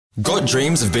Got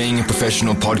dreams of being a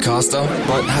professional podcaster,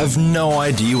 but have no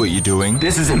idea what you're doing?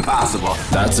 This is impossible.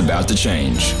 That's about to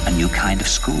change. A new kind of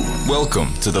school.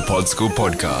 Welcome to the Pod School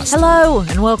Podcast. Hello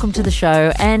and welcome to the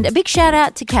show, and a big shout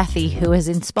out to Kathy who has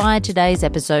inspired today's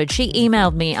episode. She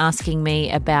emailed me asking me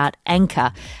about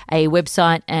Anchor, a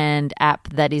website and app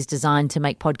that is designed to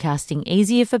make podcasting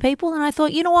easier for people, and I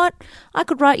thought, you know what, I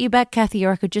could write you back, Kathy,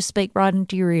 or I could just speak right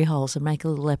into your ear holes and make a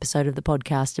little episode of the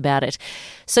podcast about it.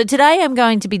 So today I'm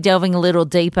going to be delving a little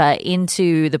deeper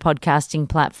into the podcasting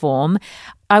platform.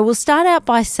 I will start out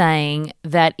by saying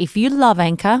that if you love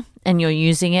Anchor and you're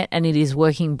using it and it is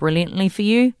working brilliantly for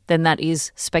you, then that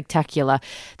is spectacular.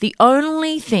 The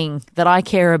only thing that I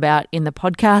care about in the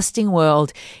podcasting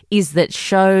world is that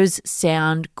shows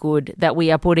sound good, that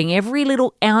we are putting every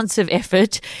little ounce of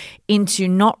effort into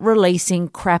not releasing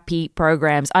crappy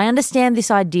programs. I understand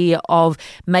this idea of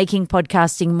making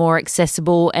podcasting more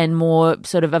accessible and more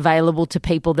sort of available to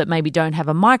people that maybe don't have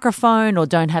a microphone or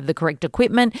don't have the correct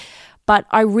equipment. But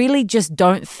I really just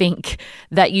don't think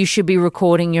that you should be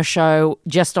recording your show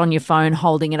just on your phone,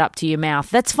 holding it up to your mouth.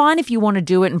 That's fine if you want to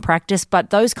do it and practice,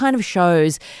 but those kind of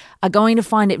shows are going to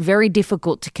find it very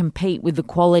difficult to compete with the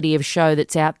quality of show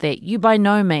that's out there. You by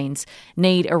no means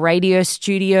need a radio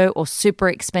studio or super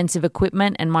expensive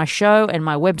equipment, and my show and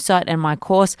my website and my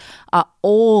course are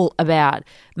all about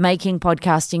making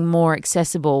podcasting more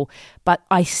accessible. But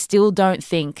I still don't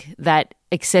think that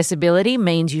accessibility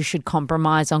means you should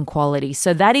compromise on quality.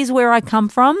 So that is where I come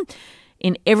from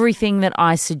in everything that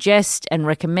I suggest and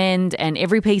recommend, and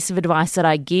every piece of advice that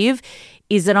I give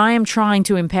is that I am trying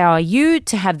to empower you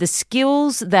to have the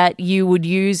skills that you would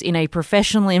use in a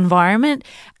professional environment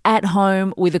at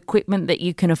home with equipment that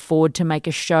you can afford to make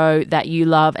a show that you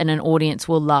love and an audience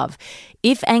will love.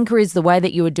 If Anchor is the way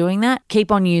that you are doing that,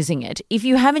 keep on using it. If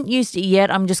you haven't used it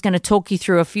yet, I'm just going to talk you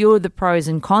through a few of the pros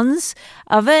and cons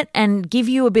of it and give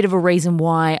you a bit of a reason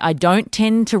why I don't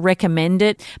tend to recommend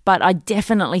it, but I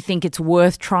definitely think it's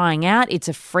worth trying out. It's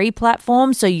a free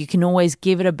platform, so you can always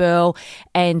give it a whirl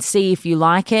and see if you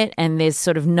like it, and there's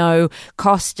sort of no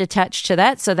cost attached to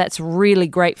that. So that's really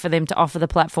great for them to offer the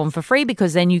platform for free,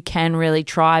 because then you can really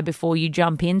try before you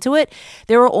jump into it.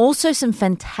 There are also some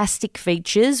fantastic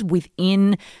features within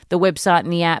the website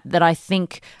and the app that I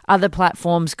think other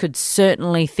platforms could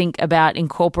certainly think about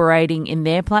incorporating in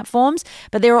their platforms,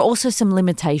 but there are also some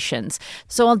limitations.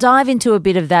 So I'll dive into a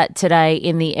bit of that today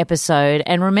in the episode,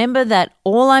 and remember that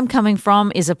all I'm coming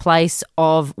from is a place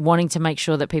of wanting to make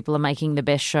sure that people are making the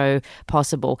best show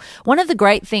possible. One of the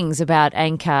great things about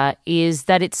Anchor is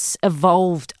that it's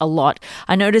evolved a lot.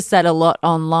 I noticed that a lot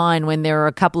online when there were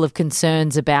a couple of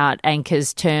concerns about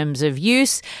Anchor's terms of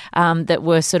use that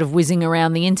were sort of whizzing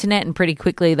around the internet, and pretty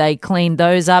quickly they cleaned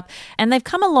those up. And they've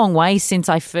come a long way since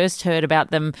I first heard about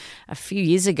them a few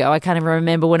years ago. I can't even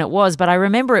remember when it was, but I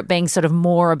remember it being sort of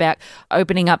more about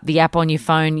opening up the app on your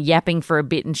phone, yapping for a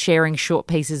bit and sharing short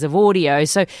pieces of audio.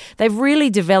 So they've really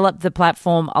developed the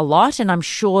platform a lot, and I'm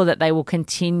sure that they will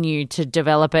continue to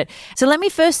develop it. So let me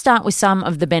first start with some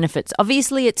of the benefits.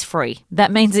 Obviously, it's free.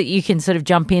 That means that you can sort of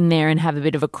jump in there and have a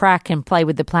bit of a crack and play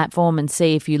with the platform and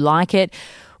see if you like it.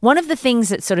 One of the things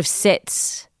that sort of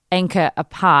sets Anchor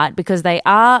apart, because they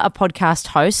are a podcast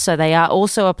host, so they are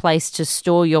also a place to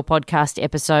store your podcast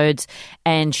episodes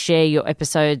and share your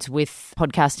episodes with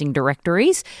podcasting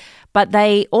directories, but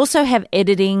they also have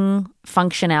editing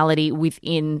functionality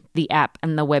within the app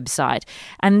and the website.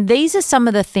 And these are some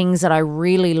of the things that I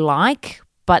really like,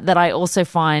 but that I also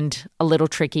find a little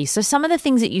tricky. So some of the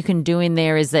things that you can do in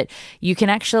there is that you can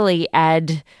actually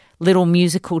add little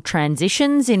musical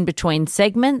transitions in between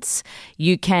segments.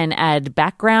 You can add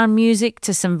background music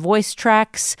to some voice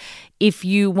tracks. If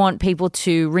you want people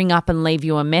to ring up and leave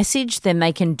you a message, then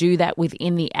they can do that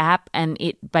within the app, and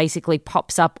it basically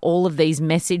pops up all of these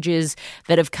messages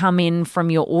that have come in from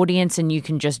your audience, and you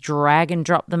can just drag and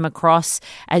drop them across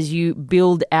as you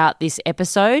build out this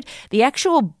episode. The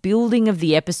actual building of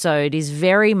the episode is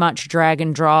very much drag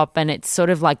and drop, and it's sort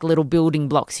of like little building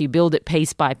blocks. You build it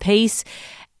piece by piece.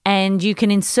 And you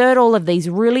can insert all of these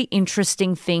really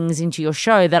interesting things into your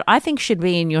show that I think should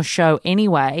be in your show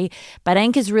anyway, but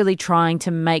Anchor's really trying to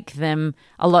make them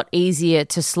a lot easier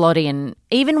to slot in.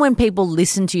 Even when people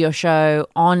listen to your show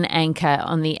on Anchor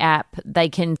on the app, they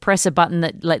can press a button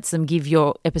that lets them give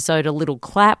your episode a little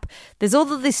clap. There's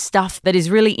all of this stuff that is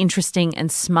really interesting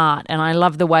and smart, and I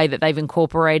love the way that they've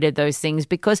incorporated those things,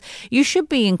 because you should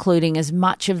be including as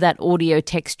much of that audio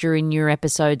texture in your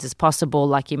episodes as possible,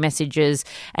 like your messages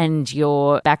and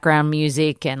your background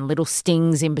music and little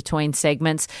stings in between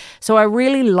segments. So I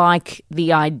really like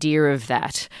the idea of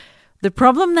that. The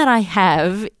problem that I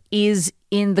have is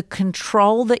in the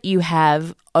control that you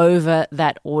have over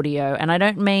that audio. And I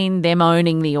don't mean them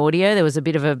owning the audio. There was a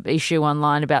bit of an issue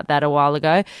online about that a while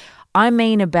ago. I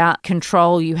mean about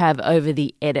control you have over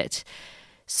the edit.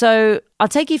 So I'll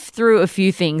take you through a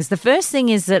few things. The first thing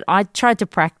is that I tried to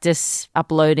practice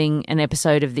uploading an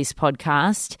episode of this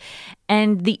podcast,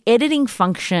 and the editing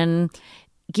function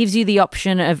gives you the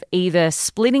option of either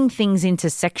splitting things into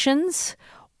sections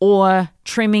or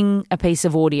trimming a piece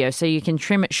of audio so you can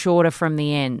trim it shorter from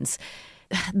the ends.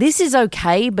 This is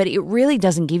okay, but it really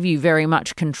doesn't give you very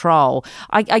much control.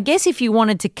 I guess if you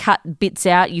wanted to cut bits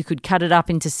out, you could cut it up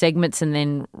into segments and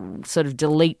then sort of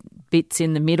delete bits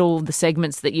in the middle, the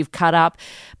segments that you've cut up.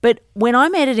 But when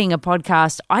I'm editing a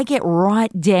podcast, I get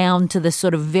right down to the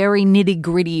sort of very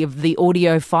nitty-gritty of the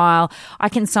audio file. I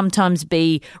can sometimes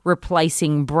be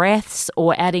replacing breaths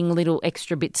or adding little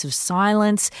extra bits of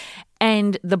silence.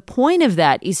 And the point of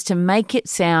that is to make it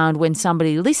sound, when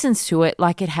somebody listens to it,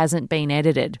 like it hasn't been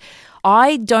edited.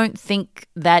 I don't think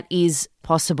that is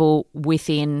possible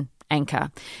within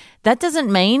Anchor. That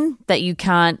doesn't mean that you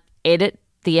can't edit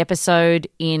the episode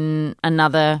in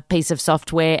another piece of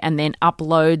software and then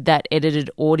upload that edited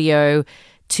audio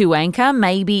to Anchor.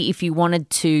 Maybe if you wanted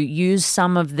to use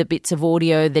some of the bits of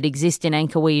audio that exist in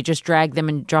Anchor where you just drag them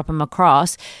and drop them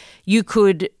across, you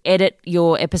could edit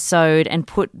your episode and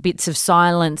put bits of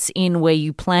silence in where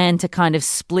you plan to kind of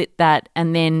split that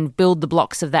and then build the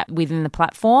blocks of that within the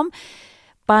platform.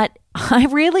 But I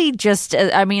really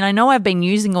I know I've been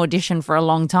using Audition for a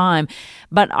long time,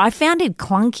 but I found it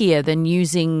clunkier than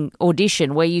using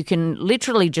Audition, where you can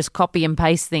literally just copy and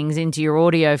paste things into your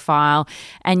audio file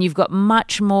and you've got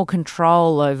much more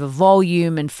control over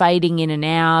volume and fading in and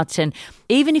out. And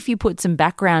even if you put some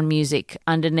background music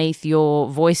underneath your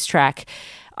voice track,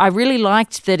 I really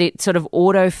liked that it sort of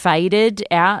auto-faded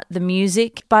out the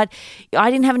music, but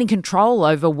I didn't have any control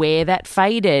over where that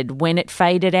faded, when it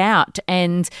faded out.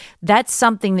 And that's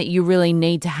something that you really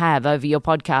need to have over your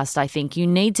podcast, I think. You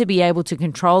need to be able to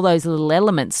control those little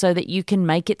elements so that you can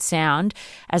make it sound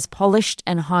as polished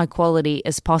and high quality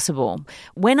as possible.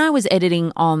 When I was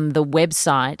editing on the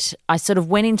website, I sort of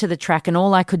went into the track and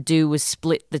all I could do was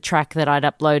split the track that I'd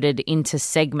uploaded into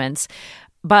segments.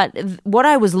 But what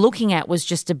I was looking at was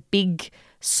just a big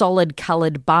solid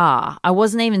coloured bar. I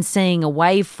wasn't even seeing a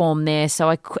waveform there, so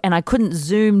I couldn't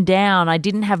zoom down. I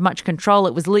didn't have much control.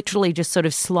 It was literally just sort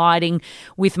of sliding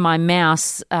with my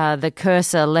mouse, the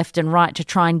cursor left and right, to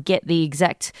try and get the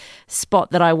exact spot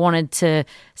that I wanted to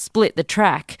split the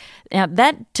track. Now,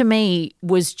 that to me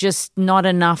was just not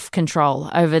enough control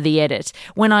over the edit.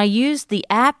 When I used the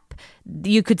app,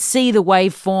 you could see the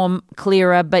waveform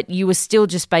clearer, but you were still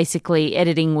just basically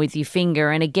editing with your finger.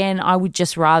 And again, I would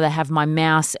just rather have my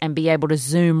mouse and be able to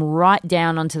zoom right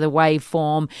down onto the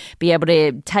waveform, be able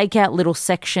to take out little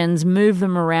sections, move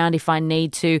them around if I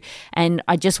need to. And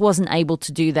I just wasn't able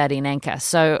to do that in Anchor.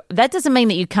 So that doesn't mean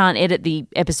that you can't edit the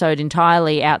episode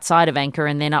entirely outside of Anchor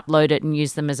and then upload it and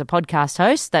use them as a podcast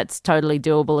host. That's totally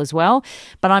doable as well.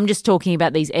 But I'm just talking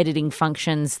about these editing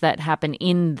functions that happen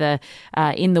in the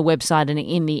website and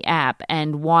in the app,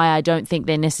 and why I don't think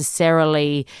they're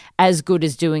necessarily as good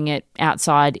as doing it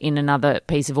outside in another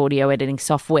piece of audio editing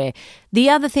software. The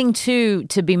other thing too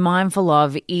to be mindful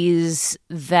of is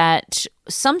that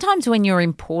sometimes when you're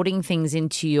importing things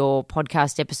into your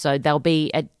podcast episode, they'll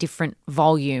be at different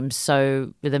volumes.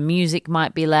 So the music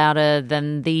might be louder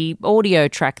than the audio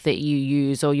track that you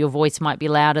use, or your voice might be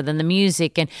louder than the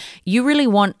music. And you really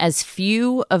want as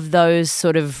few of those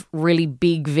sort of really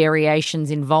big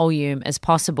variations in volume as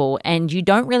possible. And you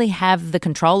don't really have the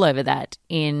control over that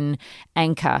in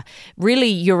Anchor. Really,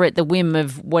 you're at the whim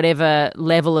of whatever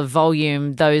level of volume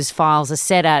those files are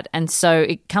set at. And so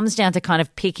it comes down to kind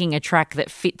of picking a track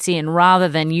that fits in rather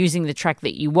than using the track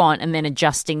that you want and then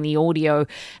adjusting the audio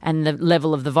and the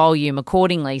level of the volume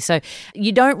accordingly. So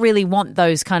you don't really want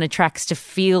those kind of tracks to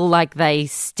feel like they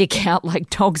stick out like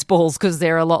dog's balls because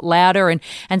they're a lot louder.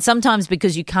 And sometimes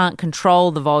because you can't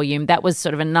control the volume, that was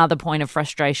sort of another point of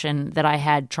frustration that I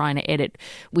had trying to edit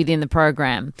within the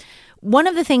program. One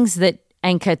of the things that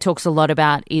Anchor talks a lot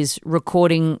about is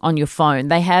recording on your phone.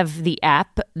 They have the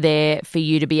app there for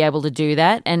you to be able to do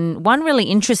that. And one really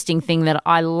interesting thing that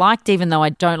I liked, even though I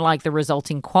don't like the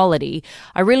resulting quality,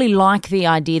 I really like the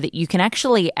idea that you can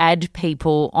actually add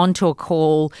people onto a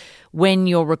call when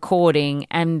you're recording,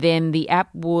 and then the app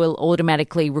will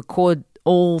automatically record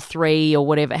all three or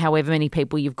whatever, however many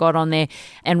people you've got on there,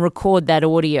 and record that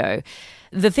audio.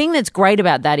 The thing that's great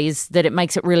about that is that it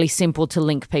makes it really simple to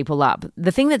link people up.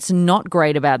 The thing that's not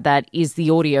great about that is the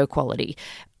audio quality.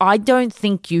 I don't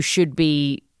think you should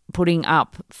be putting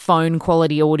up phone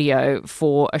quality audio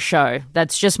for a show.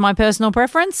 That's just my personal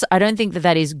preference. I don't think that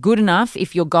that is good enough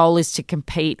if your goal is to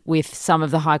compete with some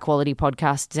of the high quality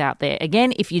podcasts out there.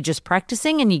 Again, if you're just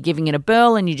practicing and you're giving it a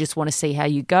whirl and you just want to see how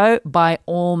you go, by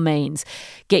all means,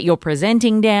 get your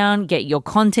presenting down, get your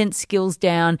content skills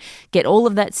down, get all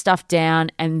of that stuff down,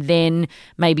 and then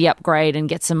maybe upgrade and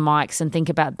get some mics and think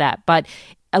about that. But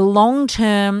a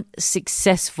long-term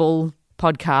successful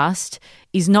podcast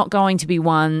is not going to be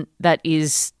one that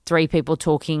is three people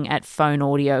talking at phone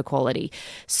audio quality.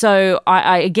 So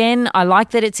I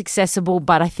like that it's accessible,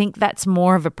 but I think that's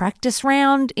more of a practice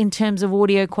round in terms of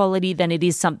audio quality than it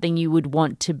is something you would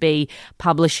want to be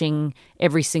publishing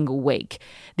every single week.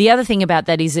 The other thing about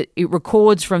that is it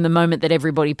records from the moment that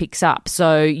everybody picks up.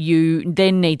 So you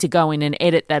then need to go in and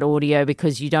edit that audio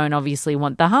because you don't obviously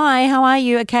want the, hi, how are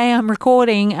you? Okay, I'm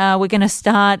recording. We're going to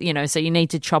start, so you need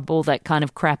to chop all that kind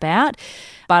of crap out.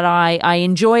 But I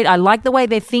enjoyed, I like the way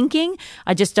they're thinking.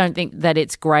 I just don't think that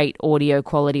it's great audio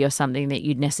quality or something that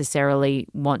you'd necessarily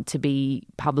want to be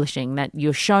publishing, that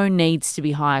your show needs to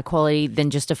be higher quality than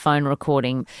just a phone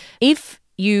recording. If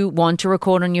you want to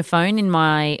record on your phone, in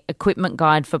my equipment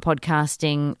guide for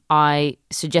podcasting, I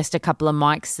suggest a couple of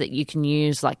mics that you can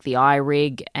use, like the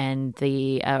iRig and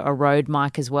a Rode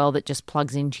mic as well that just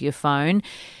plugs into your phone.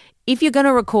 If you're going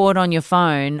to record on your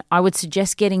phone, I would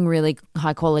suggest getting really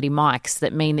high-quality mics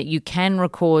that mean that you can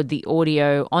record the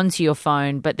audio onto your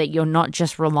phone, but that you're not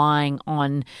just relying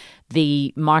on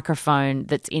the microphone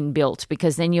that's inbuilt,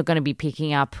 because then you're going to be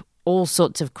picking up all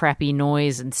sorts of crappy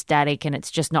noise and static, and it's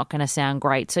just not going to sound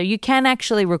great. So you can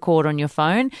actually record on your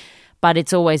phone, but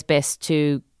it's always best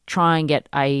to try and get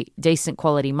a decent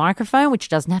quality microphone, which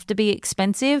doesn't have to be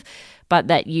expensive, but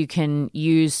that you can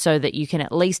use so that you can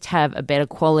at least have a better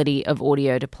quality of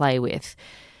audio to play with.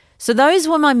 So those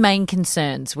were my main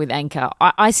concerns with Anchor.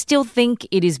 I still think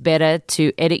it is better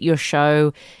to edit your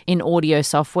show in audio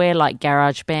software like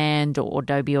GarageBand or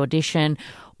Adobe Audition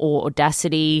or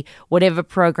Audacity, whatever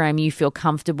program you feel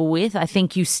comfortable with. I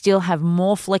think you still have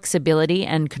more flexibility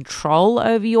and control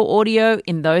over your audio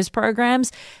in those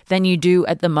programs than you do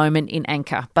at the moment in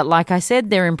Anchor. But like I said,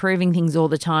 they're improving things all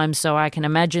the time, so I can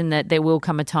imagine that there will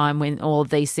come a time when all of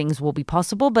these things will be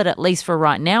possible. But at least for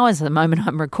right now, as the moment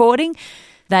I'm recording,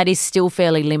 that is still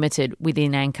fairly limited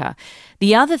within Anchor.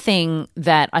 The other thing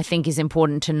that I think is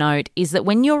important to note is that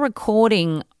when you're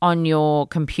recording on your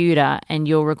computer and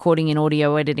you're recording in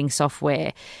audio editing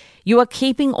software, you are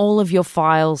keeping all of your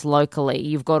files locally.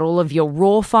 You've got all of your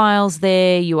raw files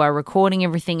there. You are recording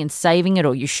everything and saving it,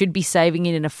 or you should be saving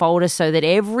it in a folder so that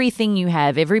everything you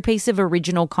have, every piece of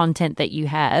original content that you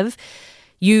have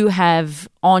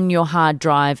on your hard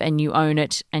drive and you own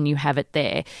it and you have it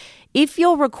there. If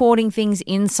you're recording things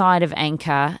inside of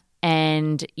Anchor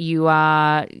and you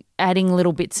are adding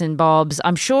little bits and bobs,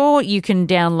 I'm sure you can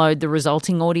download the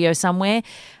resulting audio somewhere.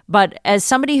 But as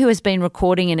somebody who has been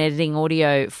recording and editing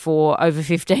audio for over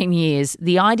 15 years,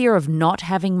 the idea of not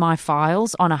having my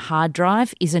files on a hard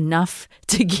drive is enough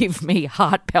to give me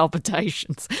heart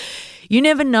palpitations. You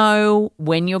never know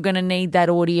when you're going to need that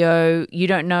audio. You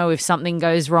don't know if something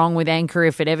goes wrong with Anchor,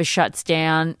 if it ever shuts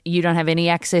down. You don't have any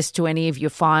access to any of your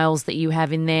files that you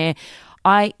have in there.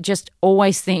 I just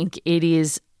always think it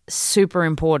is super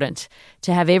important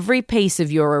to have every piece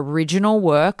of your original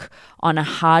work on a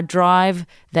hard drive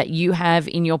that you have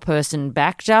in your person,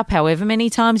 backed up however many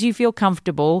times you feel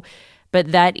comfortable,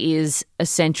 but that is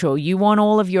essential. You want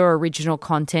all of your original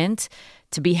content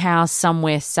to be housed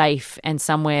somewhere safe and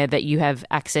somewhere that you have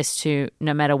access to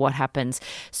no matter what happens.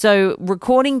 So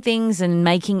recording things and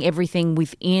making everything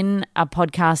within a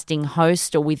podcasting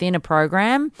host or within a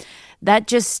program, that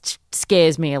just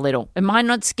scares me a little. It might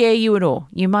not scare you at all.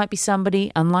 You might be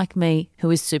somebody, unlike me, who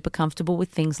is super comfortable with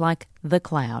things like the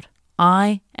cloud.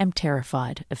 I am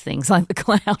terrified of things like the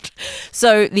cloud.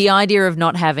 So the idea of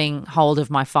not having hold of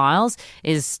my files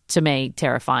is, to me,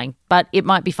 terrifying. But it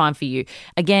might be fine for you.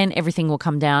 Again, everything will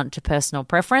come down to personal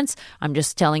preference. I'm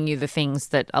just telling you the things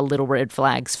that are little red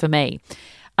flags for me.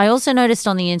 I also noticed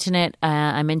on the internet,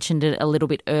 I mentioned it a little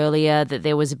bit earlier, that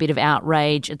there was a bit of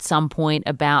outrage at some point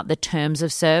about the terms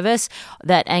of service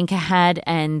that Anchor had,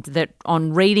 and that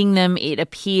on reading them, it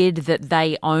appeared that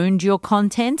they owned your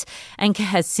content. Anchor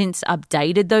has since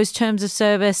updated those terms of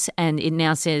service, and it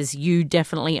now says you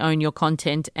definitely own your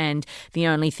content, and the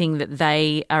only thing that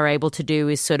they are able to do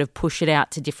is sort of push it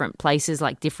out to different places,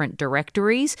 like different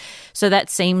directories. So that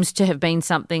seems to have been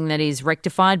something that is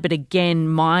rectified. But again,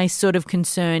 my sort of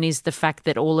concern concern is the fact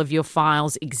that all of your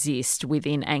files exist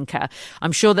within Anchor.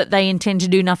 I'm sure that they intend to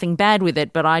do nothing bad with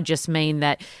it, but I just mean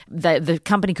that the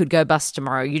company could go bust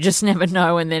tomorrow. You just never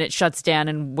know, and then it shuts down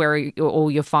and where are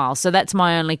all your files. So that's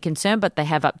my only concern, but they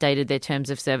have updated their terms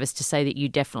of service to say that you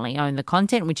definitely own the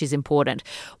content, which is important.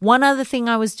 One other thing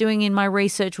I was doing in my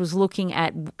research was looking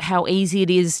at how easy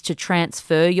it is to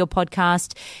transfer your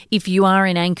podcast. If you are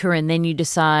in Anchor and then you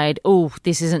decide, oh,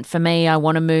 this isn't for me, I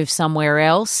want to move somewhere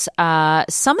else.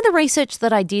 Some of the research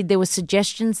that I did, there were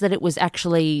suggestions that it was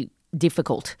actually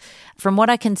difficult. From what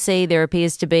I can see, there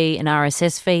appears to be an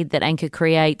RSS feed that Anchor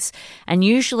creates, and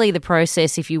usually the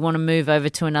process, if you want to move over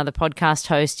to another podcast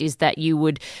host, is that you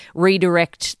would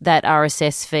redirect that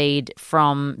RSS feed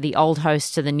from the old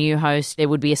host to the new host. There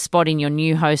would be a spot in your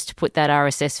new host to put that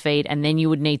RSS feed, and then you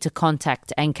would need to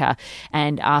contact Anchor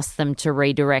and ask them to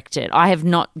redirect it. I have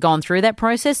not gone through that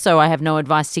process, so I have no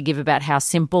advice to give about how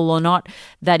simple or not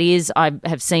that is. I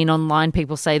have seen online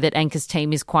people say that Anchor's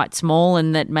team is quite small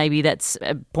and that maybe that's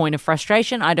a point of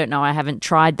frustration. I don't know. I haven't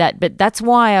tried that, but that's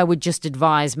why I would just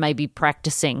advise maybe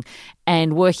practicing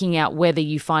and working out whether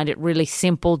you find it really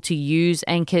simple to use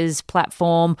Anchor's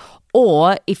platform,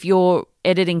 or if you're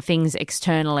editing things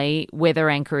externally, whether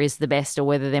Anchor is the best or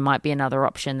whether there might be another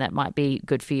option that might be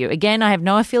good for you. Again, I have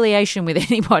no affiliation with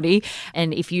anybody,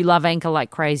 and if you love Anchor like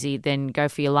crazy, then go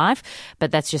for your life,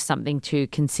 but that's just something to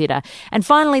consider. And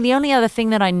finally, the only other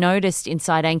thing that I noticed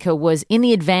inside Anchor was in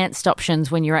the advanced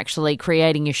options when you're actually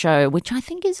creating your show, which I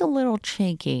think is a little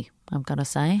cheeky, I've got to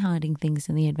say, hiding things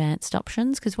in the advanced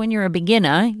options, because when you're a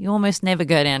beginner, you almost never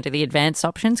go down to the advanced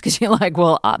options because you're like,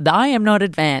 well, I am not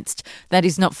advanced. That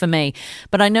is not for me.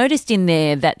 But I noticed in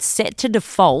there that set to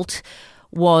default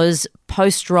was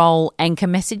post-roll Anchor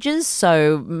messages,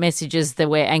 so messages that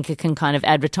where Anchor can kind of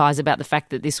advertise about the fact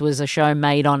that this was a show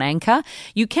made on Anchor.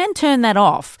 You can turn that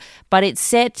off, but it's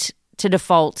set to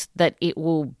default that it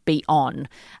will be on.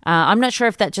 I'm not sure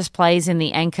if that just plays in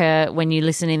the Anchor when you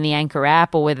listen in the Anchor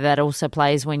app, or whether that also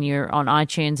plays when you're on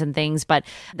iTunes and things, but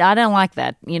I don't like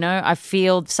that. You know, I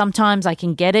feel sometimes I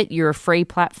can get it. You're a free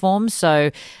platform,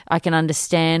 so I can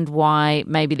understand why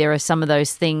maybe there are some of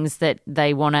those things that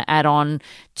they want to add on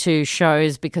to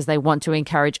shows because they want to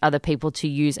encourage other people to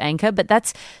use Anchor, but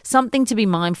that's something to be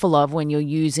mindful of when you're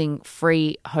using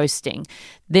free hosting.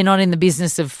 They're not in the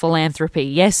business of philanthropy.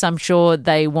 Yes, I'm sure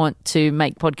they want to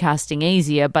make podcasting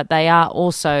easier, but they are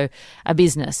also a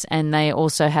business and they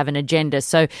also have an agenda.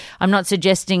 So I'm not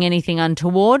suggesting anything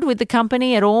untoward with the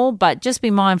company at all, but just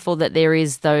be mindful that there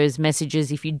is those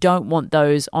messages. If you don't want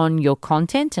those on your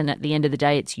content, and at the end of the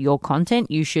day, it's your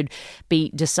content, you should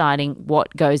be deciding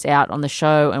what goes out on the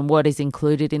show and what is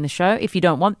included in the show. If you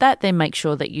don't want that, then make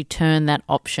sure that you turn that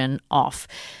option off.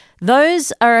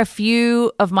 Those are a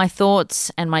few of my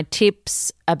thoughts and my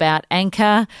tips about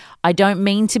Anchor. I don't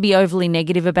mean to be overly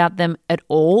negative about them at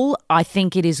all. I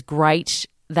think it is great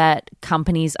that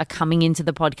companies are coming into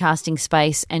the podcasting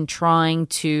space and trying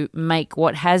to make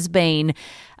what has been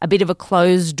a bit of a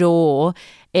closed door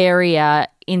area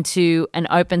into an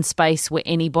open space where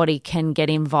anybody can get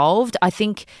involved. I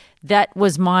think that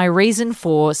was my reason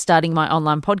for starting my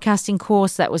online podcasting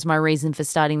course. That was my reason for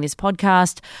starting this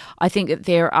podcast. I think that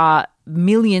there are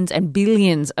millions and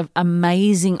billions of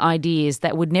amazing ideas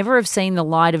that would never have seen the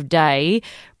light of day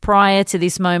prior to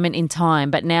this moment in time.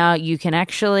 But now you can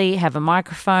actually have a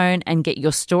microphone and get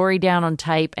your story down on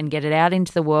tape and get it out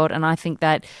into the world. And I think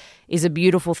that is a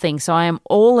beautiful thing. So I am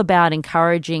all about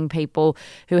encouraging people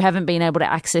who haven't been able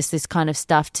to access this kind of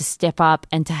stuff to step up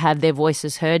and to have their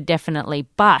voices heard, definitely.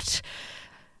 But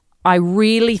I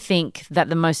really think that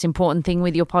the most important thing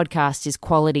with your podcast is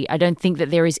quality. I don't think that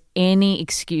there is any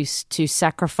excuse to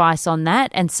sacrifice on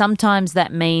that. And sometimes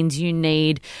that means you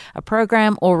need a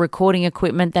program or recording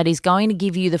equipment that is going to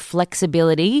give you the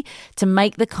flexibility to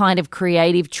make the kind of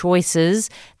creative choices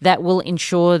that will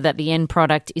ensure that the end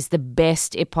product is the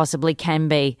best it possibly can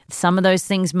be. Some of those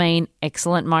things mean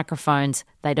excellent microphones.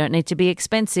 They don't need to be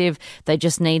expensive. They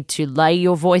just need to lay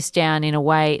your voice down in a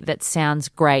way that sounds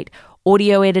great.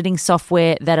 Audio editing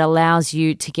software that allows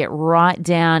you to get right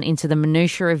down into the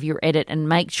minutiae of your edit and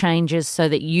make changes so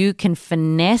that you can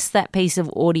finesse that piece of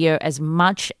audio as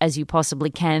much as you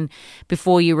possibly can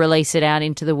before you release it out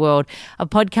into the world. A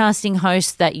podcasting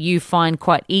host that you find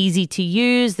quite easy to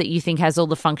use, that you think has all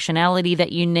the functionality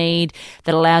that you need,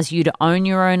 that allows you to own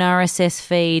your own RSS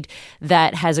feed,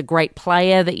 that has a great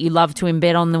player that you love to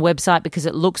embed on the website because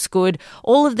it looks good.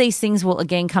 All of these things will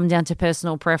again come down to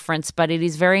personal preference, but it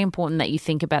is very important that you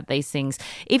think about these things.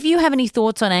 If you have any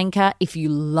thoughts on Anchor, if you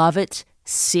love it,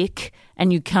 sick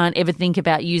and you can't ever think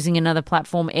about using another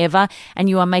platform ever, and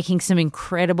you are making some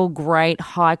incredible, great,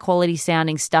 high-quality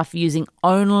sounding stuff using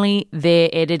only their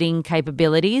editing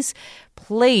capabilities,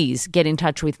 please get in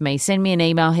touch with me. Send me an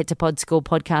email, head to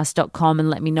podschoolpodcast.com and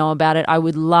let me know about it. I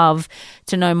would love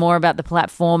to know more about the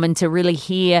platform and to really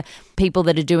hear people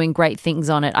that are doing great things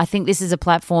on it. I think this is a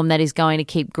platform that is going to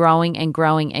keep growing and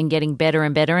growing and getting better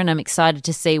and better, and I'm excited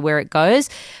to see where it goes.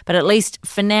 But at least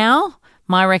for now,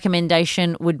 my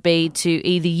recommendation would be to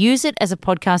either use it as a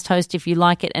podcast host if you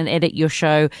like it and edit your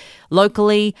show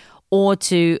locally, or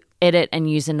to edit and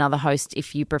use another host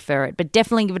if you prefer it. But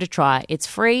definitely give it a try. It's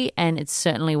free and it's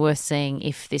certainly worth seeing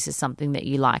if this is something that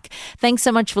you like. Thanks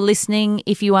so much for listening.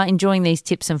 If you are enjoying these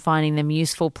tips and finding them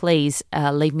useful, please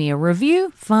leave me a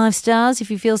review, 5 stars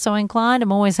if you feel so inclined.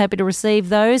 I'm always happy to receive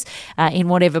those in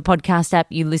whatever podcast app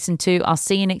you listen to. I'll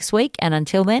see you next week, and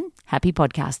until then, happy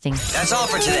podcasting. That's all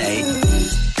for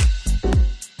today.